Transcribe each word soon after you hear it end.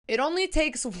It only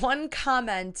takes one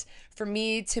comment for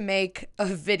me to make a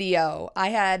video. I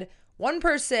had one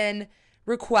person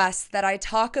request that I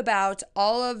talk about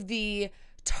all of the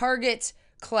Target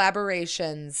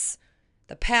collaborations,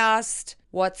 the past,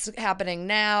 what's happening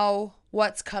now,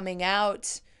 what's coming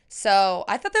out. So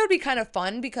I thought that would be kind of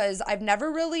fun because I've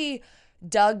never really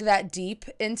dug that deep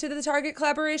into the Target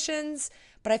collaborations,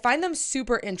 but I find them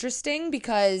super interesting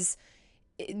because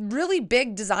really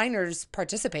big designers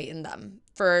participate in them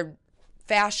for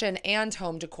fashion and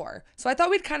home decor. So I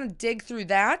thought we'd kind of dig through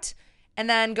that and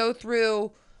then go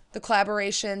through the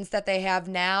collaborations that they have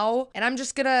now. And I'm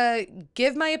just gonna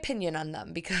give my opinion on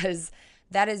them because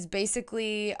that is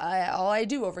basically all I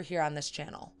do over here on this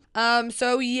channel.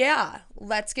 So yeah,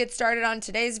 let's get started on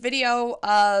today's video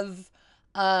of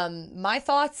my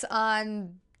thoughts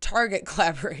on Target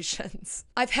collaborations.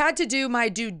 I've had to do my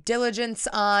due diligence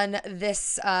on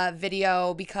this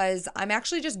video because I'm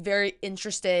actually just very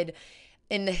interested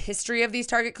in the history of these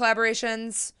Target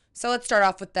collaborations. So let's start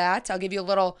off with that. I'll give you a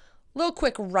little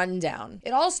quick rundown.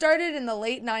 It all started in the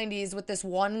late 90s with this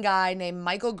one guy named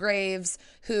Michael Graves,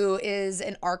 who is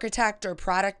an architect or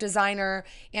product designer.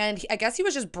 And I guess he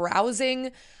was just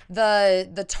browsing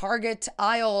the Target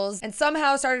aisles and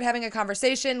somehow started having a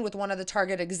conversation with one of the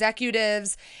Target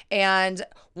executives. And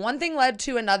one thing led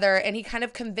to another. And he kind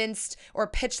of convinced or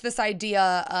pitched this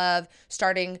idea of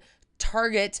starting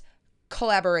Target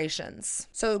collaborations.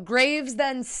 So Graves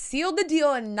then sealed the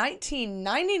deal in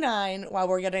 1999. While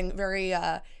we're getting very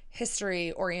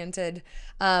history oriented.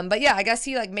 But yeah, I guess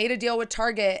he made a deal with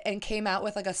Target and came out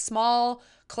with a small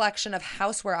collection of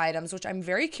houseware items, which I'm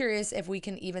very curious if we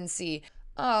can even see.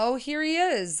 Oh, here he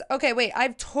is. Okay, wait,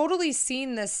 I've totally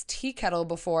seen this tea kettle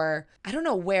before. I don't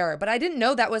know where, but I didn't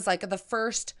know that was the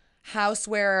first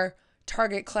houseware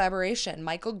Target collaboration.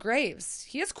 Michael Graves.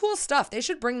 He has cool stuff. They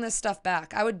should bring this stuff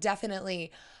back. I would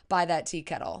definitely buy that tea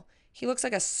kettle. He looks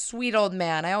like a sweet old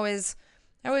man. I always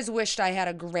wished I had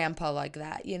a grandpa like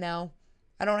that, you know?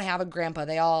 I don't have a grandpa.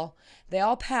 They all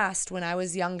passed when I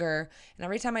was younger. And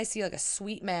every time I see a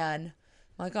sweet man,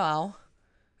 I'm like, oh,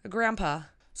 a grandpa.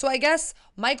 So I guess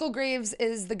Michael Graves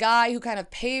is the guy who kind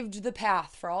of paved the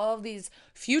path for all of these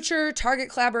future Target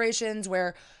collaborations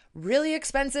where really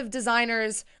expensive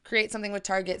designers create something with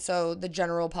Target so the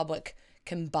general public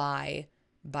can buy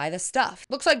the stuff.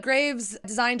 Looks like Graves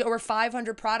designed over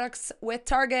 500 products with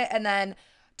Target and then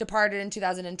departed in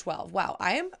 2012. Wow,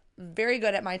 I am very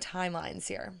good at my timelines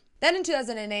here. Then in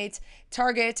 2008,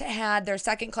 Target had their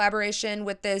second collaboration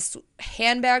with this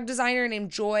handbag designer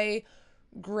named Joy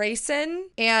Grayson.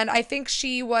 And I think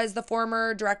she was the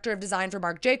former director of design for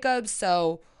Marc Jacobs.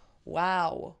 So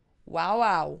wow.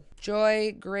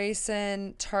 Joy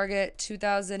Grayson, Target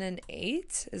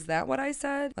 2008. Is that what I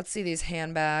said? Let's see these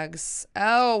handbags.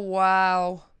 Oh,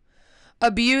 wow. A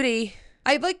beauty.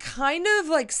 I kind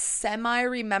of semi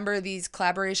remember these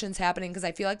collaborations happening because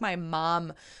I feel like my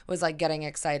mom was getting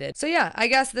excited. So yeah, I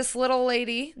guess this little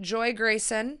lady, Joy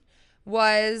Grayson,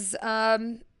 was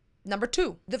number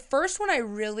 2. The first one I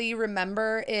really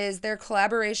remember is their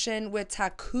collaboration with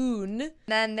Takoon.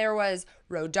 Then there was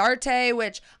Rodarte,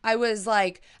 which I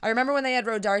remember when they had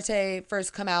Rodarte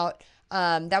first come out.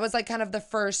 That was kind of the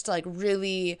first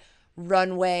really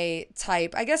runway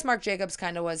type. I guess Marc Jacobs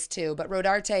kind of was too, but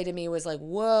Rodarte to me was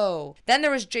whoa. Then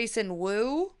there was Jason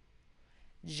Wu.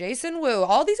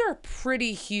 All these are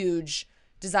pretty huge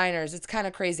designers. It's kind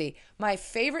of crazy. My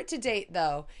favorite to date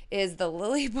though is the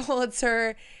Lilly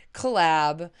Pulitzer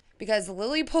collab because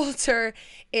Lilly Pulitzer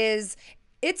it's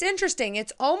interesting.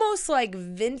 It's almost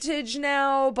vintage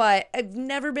now, but I've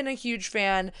never been a huge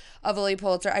fan of Lilly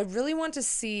Pulitzer. I really want to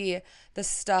see the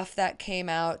stuff that came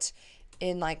out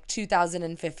in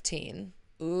 2015.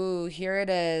 Ooh, here it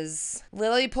is.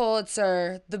 Lilly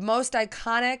Pulitzer, the most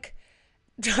iconic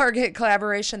Target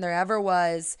collaboration there ever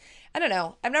was. I don't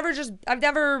know. I've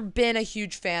never been a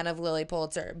huge fan of Lilly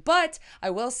Pulitzer, but I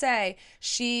will say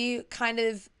she kind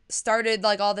of started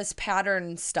all this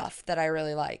pattern stuff that I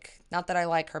really like. Not that I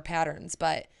like her patterns,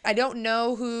 but I don't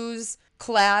know whose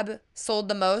collab sold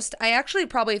the most. I actually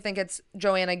probably think it's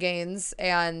Joanna Gaines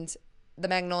and the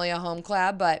Magnolia Home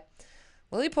collab, but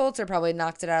Lilly Pulitzer probably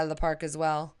knocked it out of the park as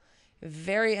well.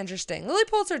 Very interesting. Lilly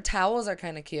Pulitzer towels are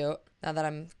kind of cute now that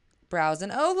I'm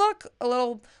browsing. Oh, look, a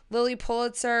little Lilly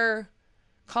Pulitzer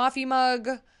coffee mug.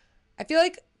 I feel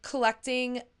like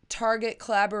collecting Target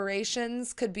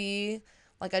collaborations could be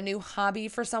a new hobby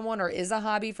for someone or is a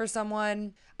hobby for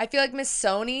someone. I feel like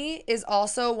Missoni is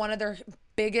also one of their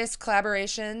biggest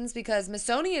collaborations because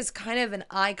Missoni is kind of an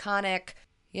iconic,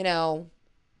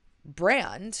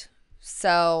 brand.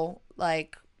 So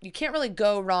you can't really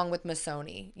go wrong with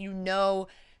Missoni.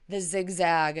 the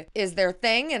zigzag is their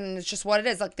thing, and it's just what it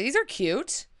is. Like, these are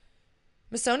cute.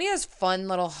 Missoni has fun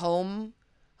little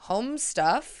home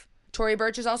stuff. Tory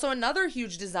Burch is also another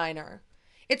huge designer.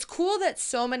 It's cool that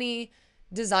so many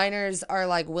designers are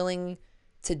like willing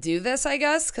to do this, I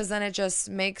guess, because then it just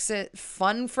makes it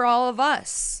fun for all of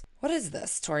us. What is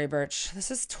this, Tory Burch?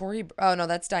 This is oh no,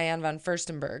 that's Diane von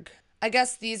Furstenberg. I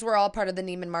guess these were all part of the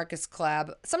Neiman Marcus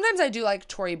collab. Sometimes I do like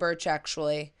Tory Burch,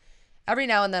 actually. Every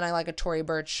now and then I like a Tory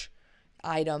Burch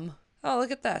item. Oh,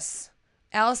 look at this.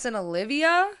 Allison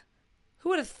Olivia? Who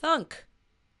would have thunk?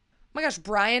 Oh my gosh,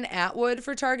 Brian Atwood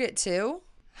for Target too?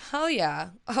 Hell yeah.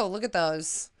 Oh, look at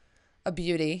those. A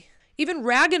beauty. Even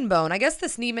Rag & Bone. I guess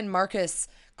this Neiman Marcus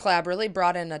collab really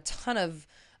brought in a ton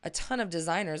of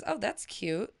designers. Oh, that's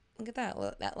cute. Look at that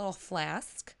little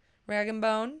flask. Rag &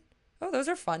 Bone. Oh, those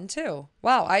are fun too.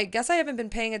 Wow, I guess I haven't been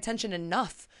paying attention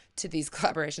enough to these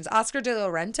collaborations. Oscar de la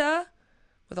Renta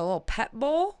with a little pet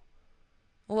bowl.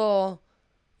 A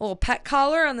little pet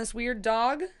collar on this weird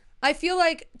dog. I feel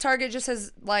like Target just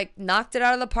has like knocked it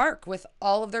out of the park with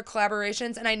all of their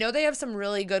collaborations. And I know they have some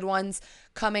really good ones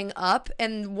coming up.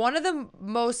 And one of the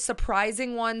most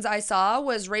surprising ones I saw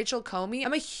was Rachel Comey.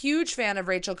 I'm a huge fan of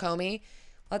Rachel Comey.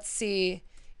 Let's see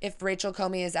if Rachel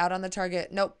Comey is out on the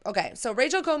Target. Nope. Okay. So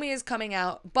Rachel Comey is coming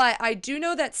out, but I do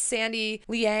know that Sandy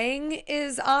Liang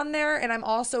is on there. And I'm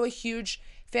also a huge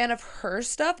fan of her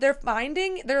stuff.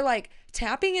 They're like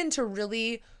tapping into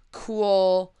really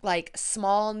cool, like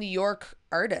small New York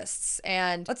artists.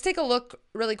 And let's take a look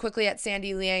really quickly at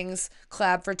Sandy Liang's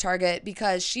collab for Target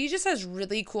because she just has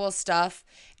really cool stuff.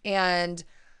 And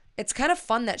it's kind of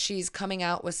fun that she's coming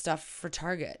out with stuff for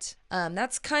Target.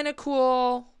 That's kind of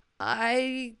cool.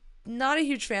 I'm not a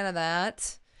huge fan of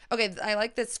that. Okay, I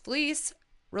like this fleece.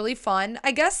 Really fun.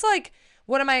 I guess, like,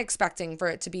 what am I expecting for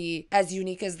it to be as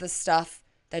unique as the stuff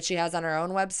that she has on her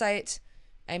own website?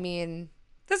 I mean,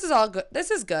 this is all good.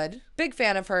 This is good. Big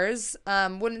fan of hers.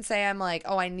 Wouldn't say I'm like,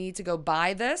 oh, I need to go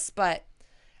buy this, but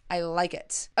I like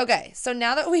it. Okay, so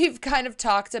now that we've kind of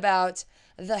talked about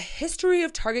the history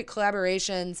of Target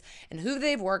collaborations and who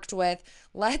they've worked with,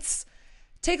 let's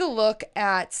take a look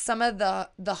at some of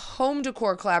the home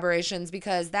decor collaborations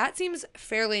because that seems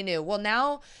fairly new. Well,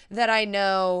 now that I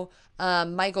know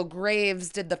Michael Graves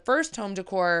did the first home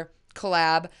decor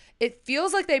collab, it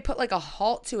feels like they put like a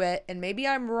halt to it, and maybe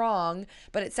I'm wrong,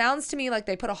 but it sounds to me like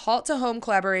they put a halt to home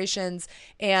collaborations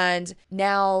and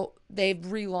now they've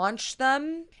relaunched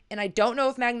them. And I don't know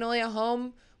if Magnolia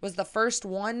Home was the first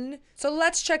one. So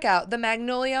let's check out the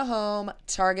Magnolia Home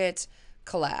Target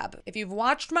collab. If you've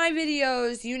watched my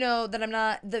videos, you know that I'm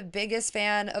not the biggest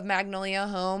fan of Magnolia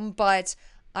Home, but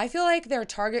I feel like their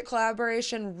Target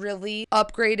collaboration really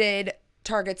upgraded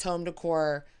Target's home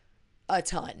decor a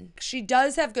ton. She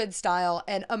does have good style,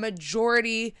 and a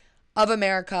majority of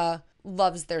America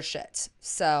loves their shit.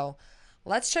 So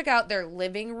let's check out their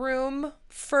living room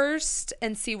first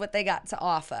and see what they got to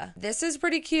offer. This is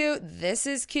pretty cute. This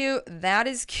is cute. That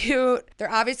is cute.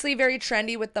 They're obviously very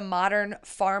trendy with the modern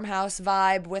farmhouse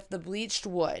vibe with the bleached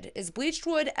wood. Is bleached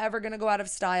wood ever going to go out of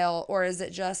style, or is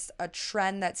it just a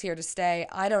trend that's here to stay?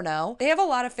 I don't know. They have a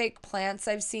lot of fake plants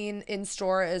I've seen in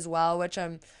store as well, which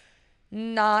I'm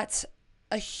not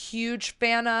a huge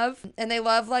fan of. And they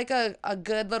love like a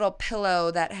good little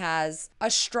pillow that has a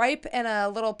stripe and a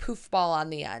little poof ball on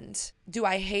the end. Do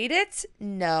I hate it?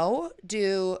 No.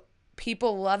 Do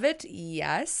people love it?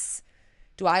 Yes.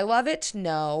 Do I love it?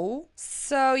 No.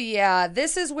 So yeah,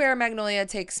 this is where Magnolia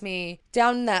takes me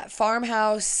down that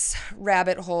farmhouse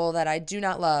rabbit hole that I do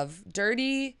not love.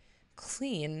 Dirty,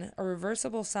 clean, a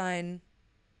reversible sign.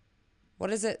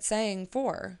 What is it saying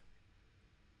for?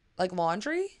 Like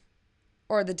laundry?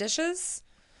 Or the dishes?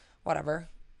 Whatever.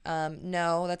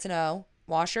 No, that's a no.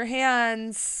 Wash your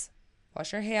hands.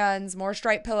 Wash your hands. More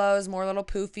striped pillows, more little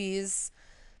poofies.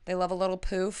 They love a little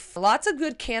poof. Lots of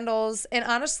good candles. And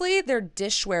honestly, their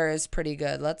dishware is pretty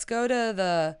good. Let's go to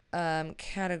the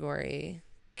category.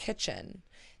 Kitchen.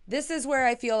 This is where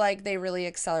I feel like they really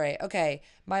accelerate. Okay,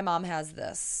 my mom has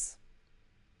this.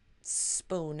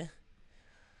 Spoon.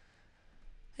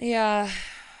 Yeah.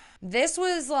 This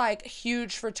was like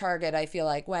huge for Target, I feel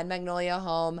like, when Magnolia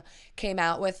Home came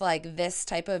out with like this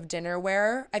type of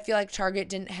dinnerware. I feel like Target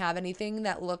didn't have anything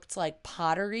that looked like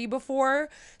pottery before.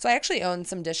 So I actually own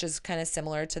some dishes kind of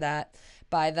similar to that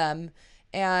by them.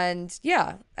 And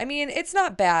yeah, I mean, it's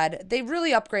not bad. They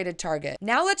really upgraded Target.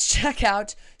 Now let's check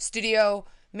out Studio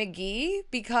McGee,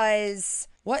 because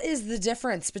what is the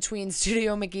difference between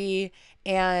Studio McGee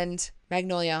and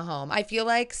Magnolia Home? I feel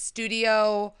like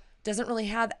Studio doesn't really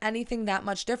have anything that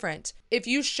much different. If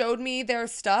you showed me their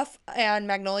stuff and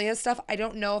Magnolia's stuff, I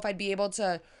don't know if I'd be able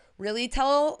to really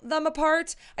tell them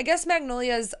apart. I guess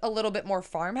Magnolia is a little bit more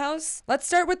farmhouse. Let's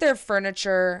start with their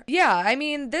furniture. Yeah, I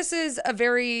mean, this is a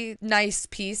very nice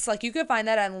piece. Like you could find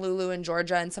that on Lulu in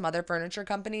Georgia and some other furniture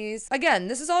companies. Again,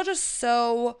 this is all just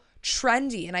so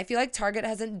trendy, and I feel like Target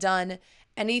hasn't done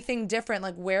anything different.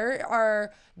 Like, where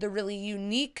are the really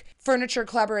unique furniture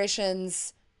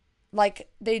collaborations like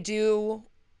they do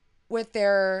with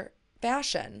their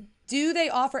fashion? Do they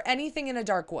offer anything in a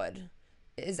dark wood?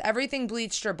 Is everything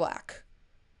bleached or black?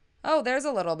 Oh, there's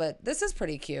a little bit. This is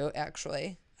pretty cute,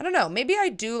 actually. I don't know. Maybe I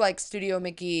do like Studio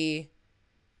McGee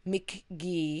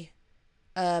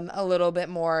a little bit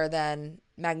more than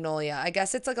Magnolia. I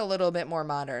guess it's like a little bit more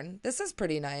modern. This is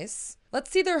pretty nice.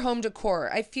 Let's see their home decor.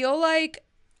 I feel like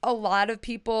a lot of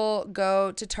people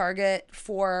go to Target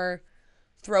for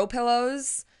throw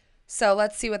pillows. So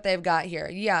let's see what they've got here.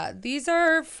 Yeah, these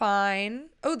are fine.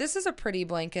 Oh, this is a pretty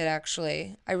blanket,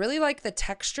 actually. I really like the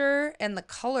texture and the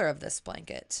color of this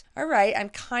blanket. All right, I'm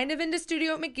kind of into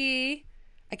Studio McGee.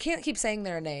 I can't keep saying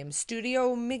their name.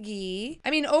 Studio McGee.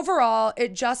 I mean, overall,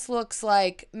 it just looks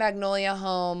like Magnolia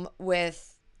Home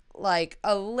with like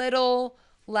a little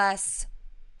less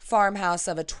farmhouse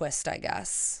of a twist, I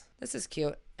guess. This is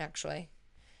cute, actually.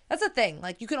 That's the thing.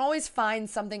 Like, you can always find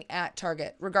something at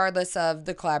Target, regardless of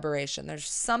the collaboration. There's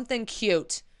something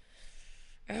cute.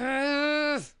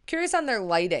 Curious on their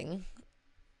lighting.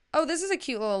 Oh, this is a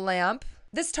cute little lamp.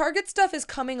 This Target stuff is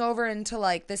coming over into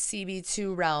like the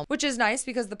CB2 realm, which is nice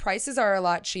because the prices are a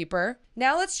lot cheaper.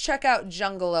 Now let's check out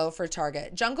Jungalow for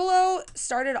Target. Jungalow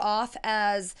started off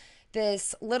as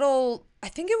this little, I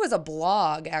think it was a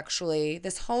blog actually,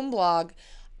 this home blog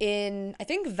in, I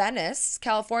think, Venice,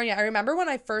 California. I remember when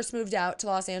I first moved out to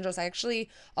Los Angeles, I actually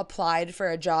applied for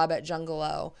a job at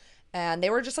Jungalow, and they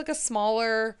were just like a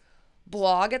smaller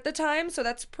blog at the time. So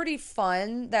that's pretty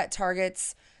fun that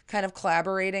Target's kind of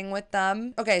collaborating with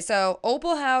them. Okay, so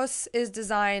Opal House is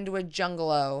designed with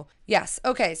Jungalow. Yes,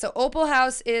 okay, so Opal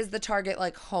House is the Target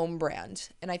like home brand,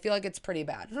 and I feel like it's pretty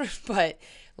bad, but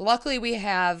luckily we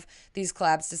have these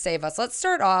collabs to save us. Let's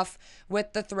start off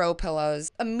with the throw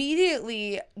pillows.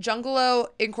 Immediately, Jungalow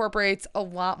incorporates a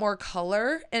lot more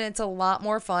color, and it's a lot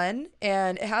more fun,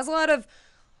 and it has a lot of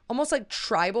almost like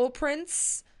tribal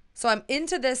prints. So I'm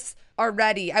into this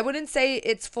already. I wouldn't say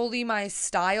it's fully my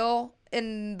style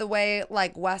in the way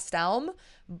like West Elm,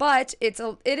 but it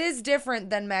is different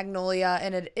than Magnolia,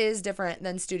 and it is different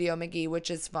than Studio McGee,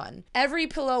 which is fun. Every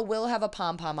pillow will have a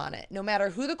pom-pom on it. No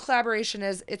matter who the collaboration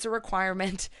is, it's a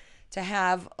requirement to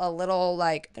have a little,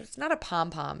 like, there's not a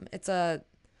pom-pom. It's a,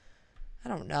 I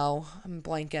don't know. I'm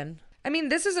blanking. I mean,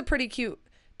 this is a pretty cute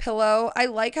pillow. I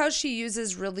like how she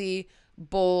uses really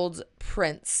bold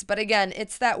prints, but again,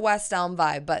 it's that West Elm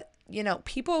vibe. But, you know,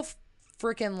 people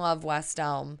freaking love West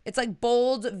Elm. It's like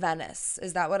bold Venice.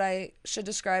 Is that what I should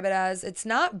describe it as? It's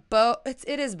not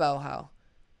it is boho.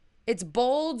 It's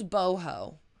bold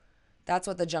boho. That's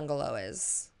what the Jungalow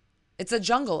is. It's a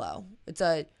Jungalow. It's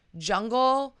a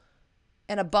jungle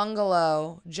and a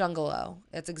bungalow Jungalow.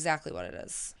 That's exactly what it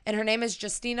is. And her name is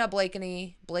Justina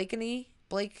Blakeney. Blakeney?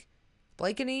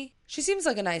 She seems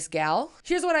like a nice gal.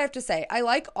 Here's what I have to say. I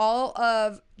like all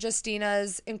of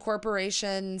Justina's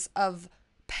incorporations of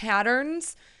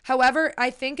patterns. However, I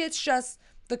think it's just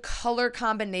the color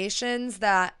combinations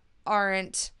that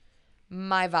aren't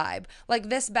my vibe. Like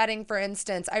this bedding, for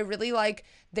instance, I really like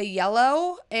the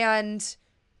yellow, and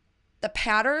the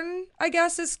pattern, I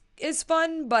guess, is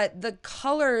fun, but the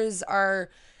colors are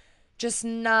just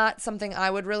not something I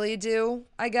would really do,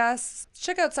 I guess. Let's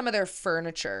check out some of their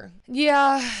furniture.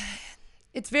 Yeah,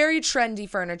 it's very trendy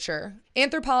furniture.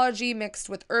 Anthropologie mixed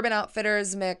with Urban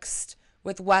Outfitters mixed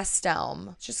with West Elm.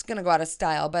 It's just gonna go out of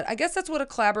style, but I guess that's what a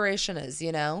collaboration is,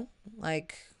 you know?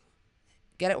 Like,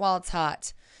 get it while it's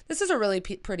hot. This is a really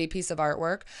pretty piece of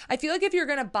artwork. I feel like if you're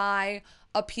gonna buy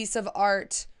a piece of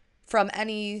art from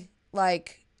any,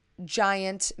 like,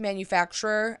 giant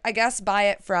manufacturer, I guess buy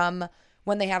it from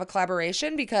when they have a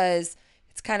collaboration, because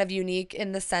it's kind of unique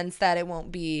in the sense that it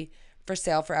won't be for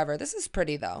sale forever. This is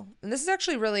pretty, though. And this is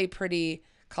actually really pretty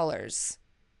colors.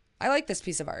 I like this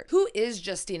piece of art. Who is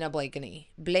Justina Blakeney?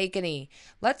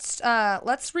 Let's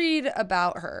read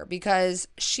about her, because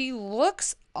she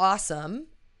looks awesome.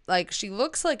 Like, she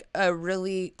looks like a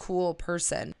really cool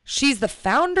person. She's the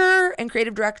founder and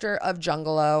creative director of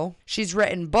Jungalow. She's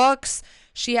written books.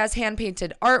 She has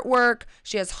hand-painted artwork.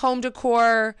 She has home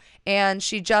decor. And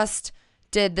she just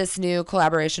did this new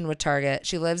collaboration with Target.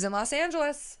 She lives in Los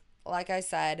Angeles, like I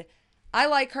said. I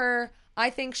like her.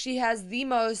 I think she has the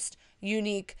most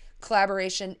unique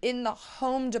collaboration in the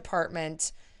home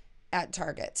department at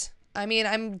Target. I mean,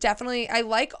 I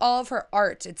like all of her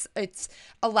art. It's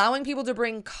allowing people to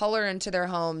bring color into their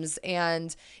homes,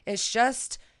 and it's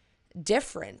just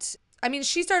different. I mean,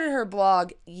 she started her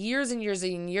blog years and years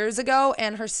and years ago,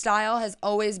 and her style has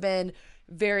always been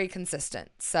very consistent.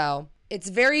 So it's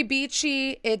very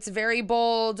beachy. It's very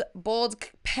bold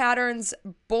patterns,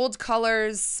 bold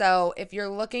colors. So if you're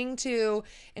looking to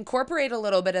incorporate a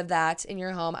little bit of that in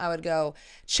your home, I would go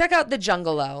check out the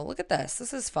Jungalow. Look at this.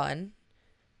 This is fun.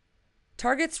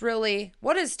 Target's really,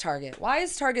 what is Target? Why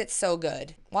is Target so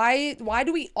good? Why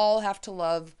do we all have to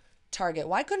love Target?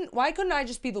 Why couldn't I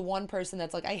just be the one person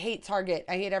that's like, I hate Target.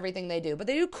 I hate everything they do. But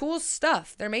they do cool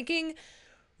stuff. They're making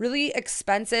really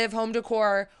expensive home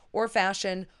decor or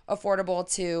fashion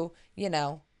affordable to,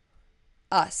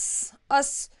 us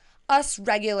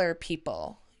regular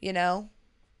people,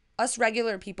 Us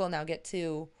regular people now get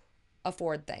to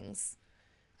afford things.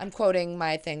 I'm quoting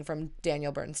my thing from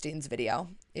Daniel Bernstein's video.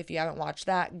 If you haven't watched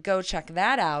that, go check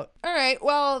that out. All right,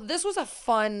 well, this was a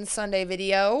fun Sunday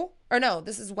video. Or no,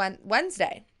 this is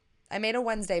Wednesday. I made a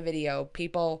Wednesday video,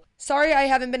 people. Sorry I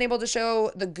haven't been able to show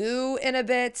the goo in a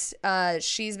bit.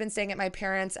 She's been staying at my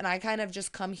parents', and I kind of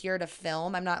just come here to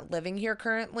film. I'm not living here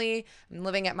currently. I'm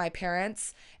living at my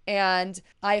parents', and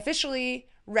I officially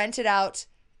rented out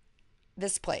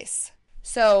this place.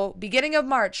 So beginning of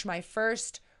March, my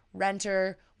first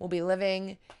renter will be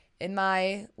living in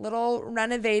my little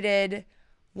renovated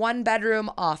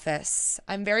 1-bedroom office.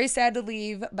 I'm very sad to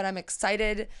leave, but I'm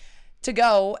excited to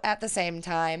go at the same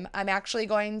time. I'm actually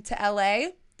going to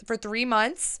LA for 3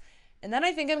 months, and then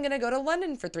I think I'm going to go to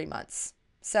London for 3 months.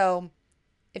 So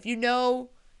if you know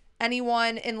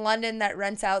anyone in London that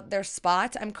rents out their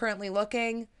spot, I'm currently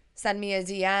looking. Send me a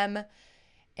DM.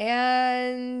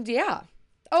 And yeah.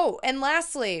 Oh, and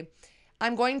lastly,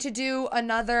 I'm going to do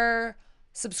another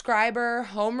subscriber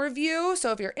home review.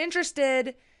 So if you're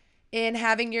interested in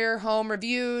having your home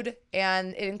reviewed,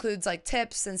 and it includes like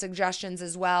tips and suggestions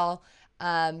as well,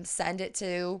 send it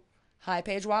to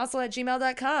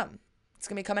highpaigewassel@gmail.com. It's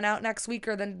going to be coming out next week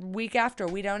or the week after.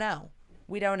 We don't know.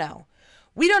 We don't know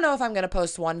if I'm going to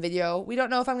post one video. We don't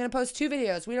know if I'm going to post 2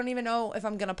 videos. We don't even know if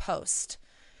I'm going to post.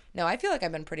 No, I feel like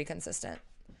I've been pretty consistent,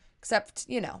 except,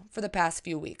 for the past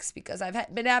few weeks because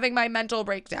I've been having my mental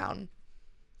breakdown.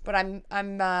 But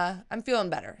I'm feeling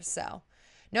better, so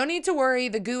no need to worry.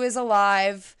 The goo is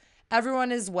alive.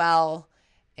 Everyone is well.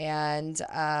 And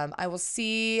I will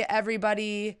see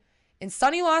everybody in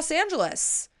sunny Los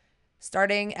Angeles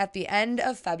starting at the end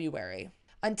of February.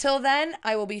 Until then,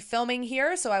 I will be filming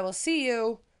here, so I will see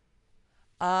you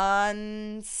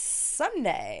on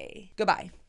Sunday. Goodbye.